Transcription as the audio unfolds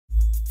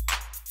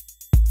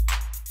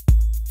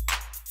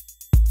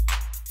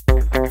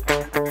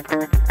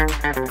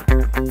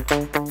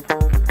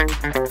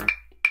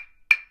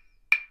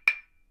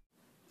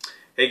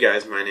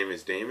guys, my name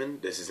is Damon.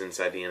 This is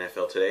Inside the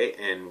NFL Today,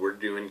 and we're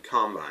doing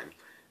Combine.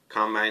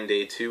 Combine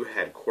Day 2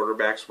 had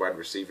quarterbacks, wide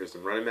receivers,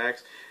 and running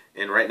backs.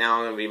 And right now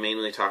I'm going to be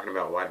mainly talking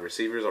about wide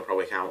receivers. I'll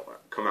probably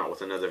come out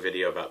with another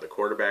video about the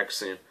quarterbacks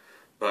soon.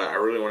 But I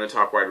really want to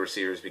talk wide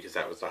receivers because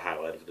that was the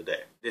highlight of the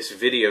day. This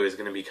video is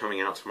going to be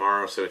coming out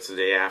tomorrow, so it's the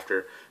day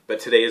after. But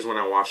today is when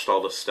I watched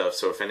all this stuff,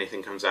 so if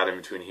anything comes out in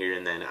between here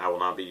and then, I will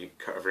not be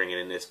covering it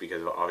in this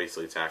because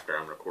obviously it's after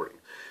I'm recording.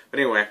 But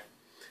anyway,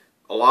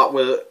 a lot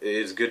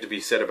is good to be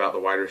said about the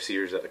wide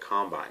receivers at the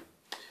Combine.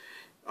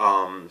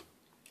 A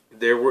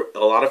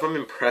lot of them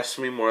impressed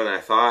me more than I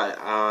thought.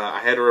 I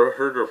had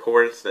heard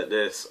reports that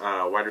this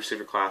wide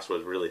receiver class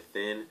was really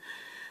thin,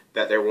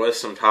 that there was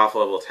some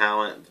top-level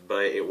talent,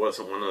 but it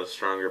wasn't one of the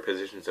stronger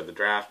positions of the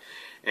draft.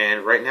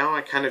 And right now,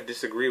 I kind of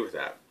disagree with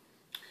that.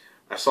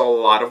 I saw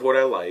a lot of what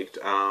I liked.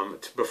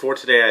 Before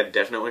today, I had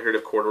definitely heard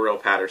of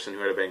Cordarrelle Patterson,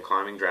 who had been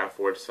climbing draft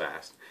boards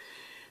fast.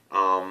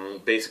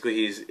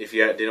 Basically, if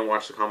you didn't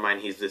watch the Combine,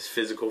 he's this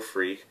physical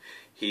freak.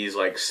 He's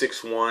like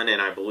 6'1",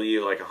 and I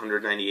believe like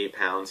 198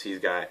 pounds. He's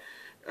got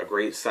a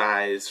great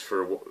size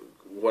for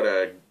what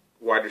a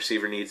wide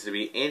receiver needs to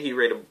be, and he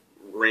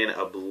ran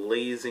a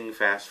blazing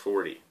fast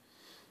 40.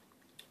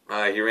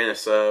 He ran a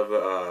sub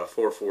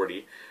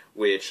 440,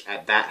 which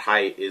at that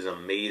height is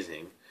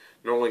amazing.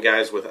 Normally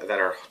guys that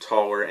are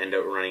taller end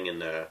up running in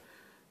the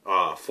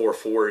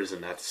 4.4s,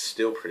 and that's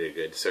still pretty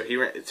good. So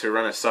to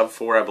run a sub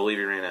 4, I believe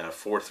he ran a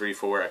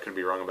 4.34. I could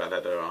be wrong about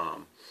that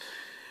though,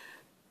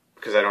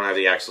 because I don't have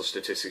the actual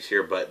statistics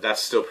here, but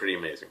that's still pretty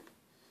amazing.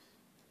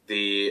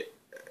 The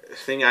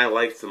thing I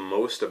liked the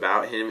most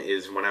about him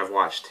is when I've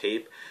watched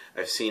tape,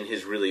 I've seen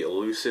his really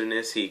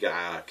elusiveness. He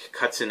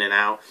cuts in and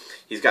out.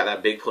 He's got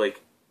that big play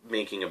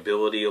making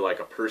ability like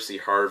a Percy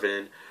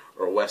Harvin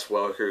or a Wes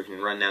Welker, who can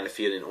run down the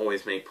field and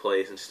always make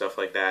plays and stuff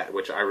like that,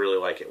 which I really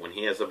like it. When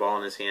he has the ball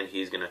in his hand,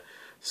 he's going to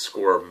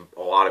score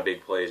a lot of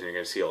big plays, and you're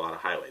going to see a lot of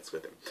highlights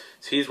with him.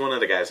 So he's one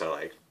of the guys I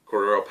like.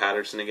 Cordarrelle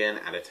Patterson again,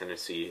 out of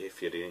Tennessee,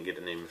 if you didn't get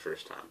the name the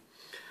first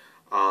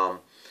time.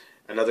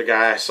 Another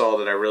guy I saw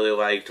that I really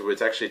liked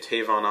was actually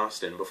Tavon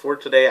Austin. Before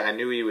today, I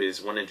knew he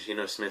was one of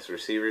Geno Smith's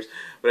receivers,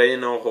 but I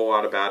didn't know a whole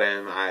lot about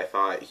him. I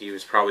thought he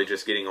was probably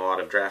just getting a lot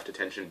of draft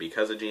attention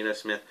because of Geno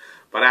Smith,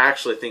 but I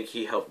actually think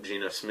he helped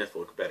Geno Smith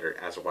look better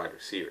as a wide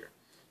receiver.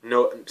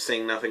 No,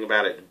 saying nothing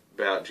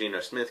about Geno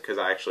Smith because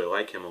I actually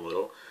like him a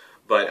little,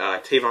 but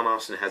Tavon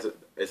Austin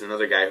is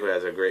another guy who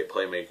has a great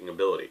playmaking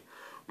ability.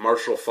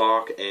 Marshall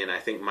Faulk and I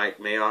think Mike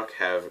Mayock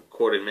have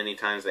quoted many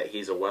times that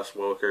he's a Wes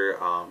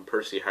Welker,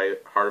 Percy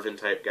Harvin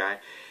type guy,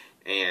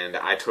 and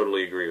I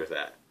totally agree with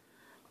that.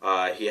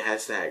 He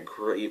has that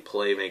great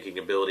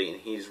playmaking ability, and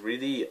he's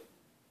really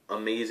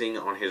amazing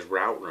on his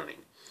route running,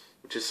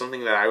 which is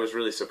something that I was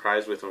really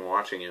surprised with when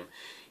watching him.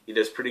 He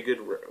does pretty good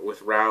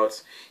with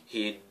routes.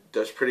 He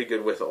does pretty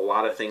good with a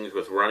lot of things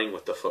with running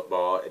with the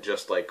football,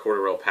 just like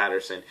Cordarrelle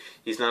Patterson.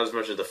 He's not as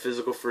much of the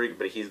physical freak,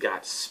 but he's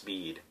got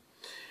speed.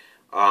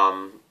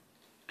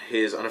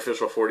 His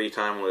unofficial 40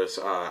 time was,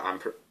 I'm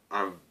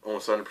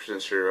almost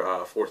 100% sure,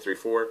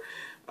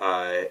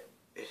 4.34.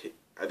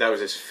 That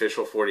was his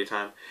official 40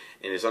 time,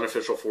 and his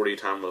unofficial 40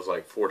 time was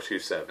like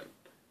 4.27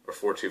 or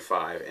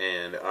 4.25,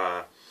 and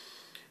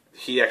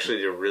he actually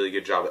did a really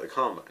good job at the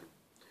Combine.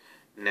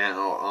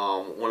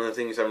 Now, one of the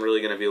things I'm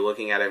really going to be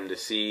looking at him to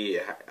see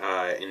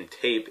in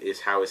tape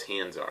is how his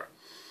hands are.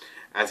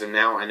 As of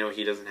now, I know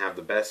he doesn't have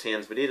the best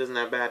hands, but he doesn't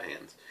have bad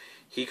hands.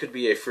 He could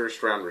be a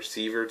first-round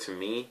receiver to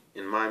me,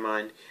 in my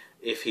mind,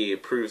 if he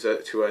proves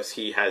to us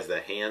he has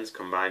the hands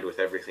combined with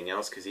everything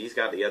else, because he's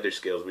got the other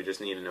skills. We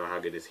just need to know how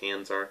good his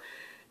hands are,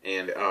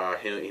 and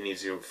he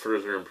needs to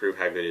further improve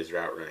how good his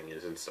route running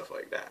is and stuff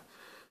like that.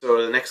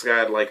 So the next guy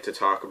I'd like to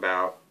talk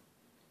about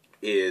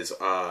is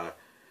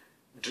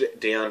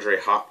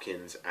DeAndre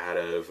Hopkins out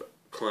of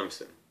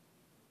Clemson.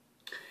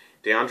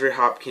 DeAndre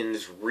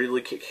Hopkins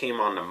really came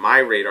onto my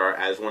radar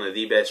as one of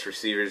the best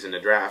receivers in the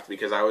draft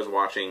because I was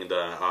watching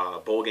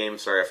the bowl game,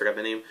 sorry I forgot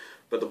the name,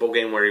 but the bowl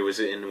game where he was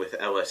in with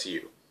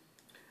LSU.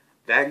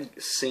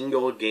 That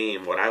single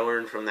game, what I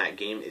learned from that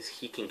game is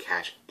he can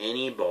catch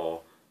any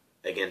ball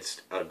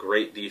against a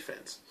great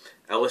defense.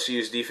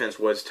 LSU's defense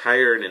was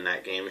tired in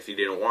that game if you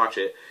didn't watch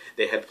it.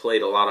 They had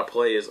played a lot of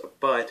plays,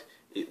 but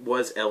it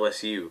was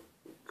LSU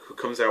who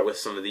comes out with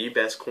some of the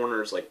best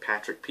corners like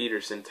Patrick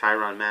Peterson,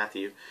 Tyrann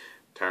Mathieu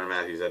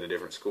at a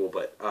different school,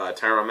 but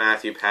Tyrann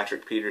Mathieu,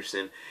 Patrick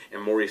Peterson,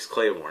 and Maurice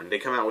Claiborne. They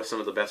come out with some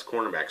of the best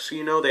cornerbacks, so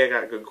you know they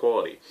got good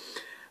quality.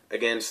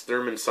 Against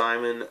Thurman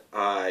Simon,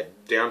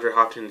 DeAndre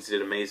Hopkins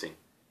did amazing.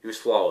 He was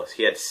flawless.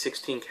 He had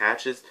 16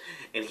 catches,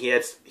 and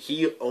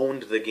he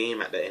owned the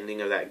game at the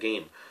ending of that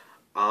game.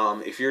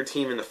 If you're a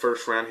team in the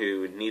first round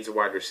who needs a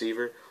wide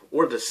receiver,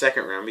 or the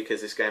second round,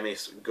 because this guy may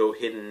go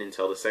hidden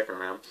until the second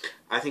round,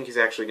 I think he's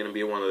actually going to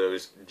be one of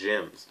those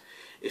gems.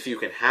 If you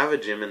can have a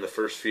gem in the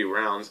first few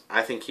rounds,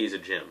 I think he's a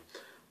gem.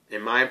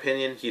 In my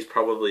opinion, he's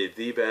probably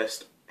the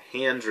best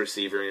hands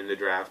receiver in the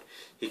draft.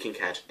 He can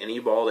catch any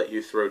ball that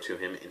you throw to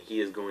him, and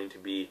he is going to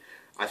be,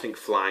 I think,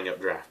 flying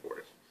up draft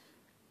boards.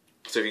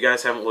 So if you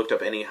guys haven't looked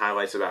up any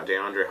highlights about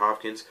DeAndre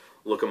Hopkins,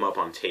 look him up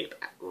on tape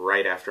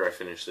right after I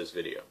finish this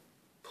video.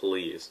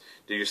 Please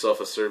do yourself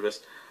a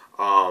service.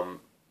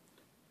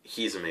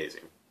 He's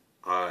amazing.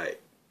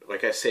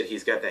 Like I said,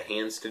 he's got the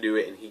hands to do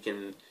it, and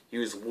he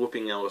was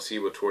whooping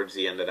LSU towards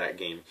the end of that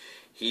game.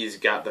 He's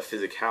got the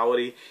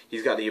physicality.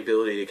 He's got the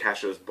ability to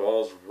catch those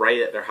balls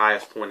right at their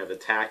highest point of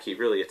attack. He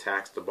really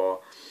attacks the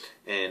ball.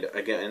 And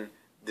again,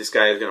 this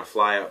guy is going to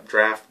fly up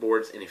draft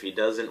boards, and if he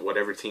doesn't,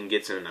 whatever team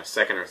gets him in a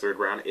second or third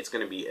round, it's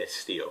going to be a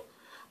steal.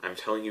 I'm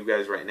telling you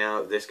guys right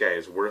now, this guy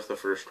is worth a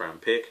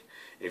first-round pick.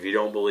 If you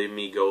don't believe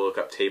me, go look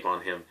up tape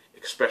on him,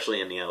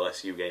 especially in the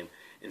LSU game,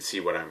 and see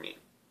what I mean.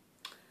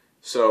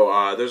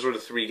 So those were the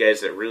three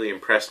guys that really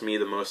impressed me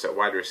the most at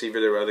wide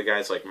receiver. There were other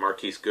guys like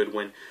Marquise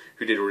Goodwin,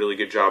 who did a really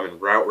good job in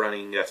route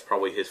running. That's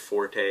probably his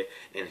forte,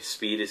 and his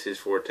speed is his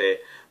forte.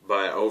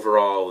 But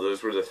overall,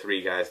 those were the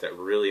three guys that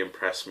really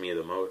impressed me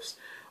the most.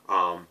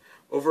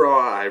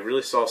 Overall, I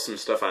really saw some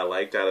stuff I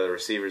liked out of the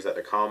receivers at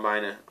the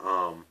Combine.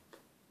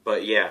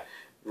 But yeah,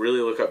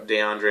 really look up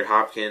DeAndre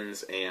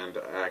Hopkins and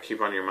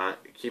keep on your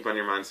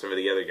mind some of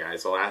the other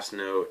guys. The last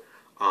note.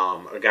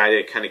 A guy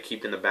to kind of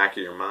keep in the back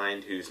of your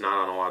mind who's not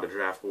on a lot of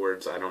draft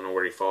boards, I don't know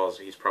where he falls,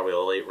 he's probably a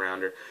late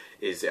rounder,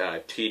 is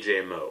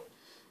TJ Moe.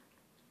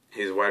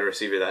 He's a wide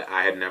receiver that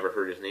I had never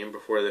heard his name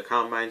before the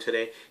Combine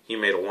today. He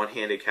made a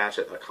one-handed catch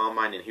at the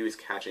Combine, and he was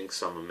catching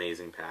some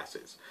amazing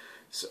passes.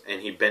 So,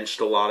 and he benched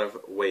a lot of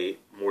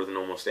weight, more than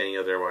almost any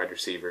other wide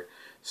receiver.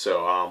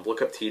 So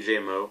look up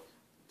TJ Moe,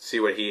 see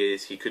what he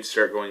is. He could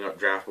start going up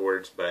draft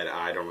boards, but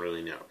I don't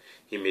really know.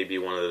 He may be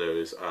one of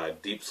those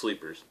deep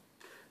sleepers.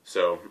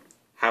 So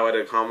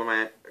highlighted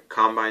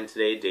Combine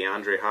today,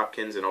 DeAndre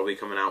Hopkins, and I'll be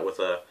coming out with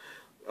a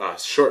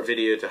short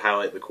video to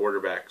highlight the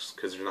quarterbacks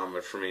because there's not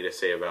much for me to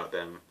say about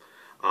them.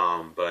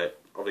 But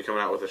I'll be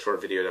coming out with a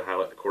short video to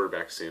highlight the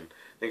quarterbacks soon.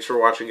 Thanks for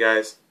watching,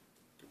 guys.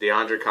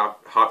 DeAndre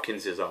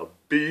Hopkins is a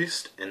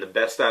beast and the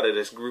best out of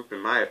this group, in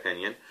my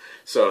opinion.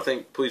 So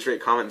please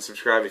rate, comment, and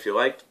subscribe if you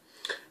liked.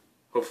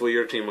 Hopefully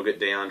your team will get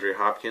DeAndre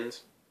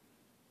Hopkins,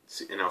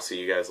 and I'll see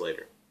you guys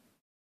later.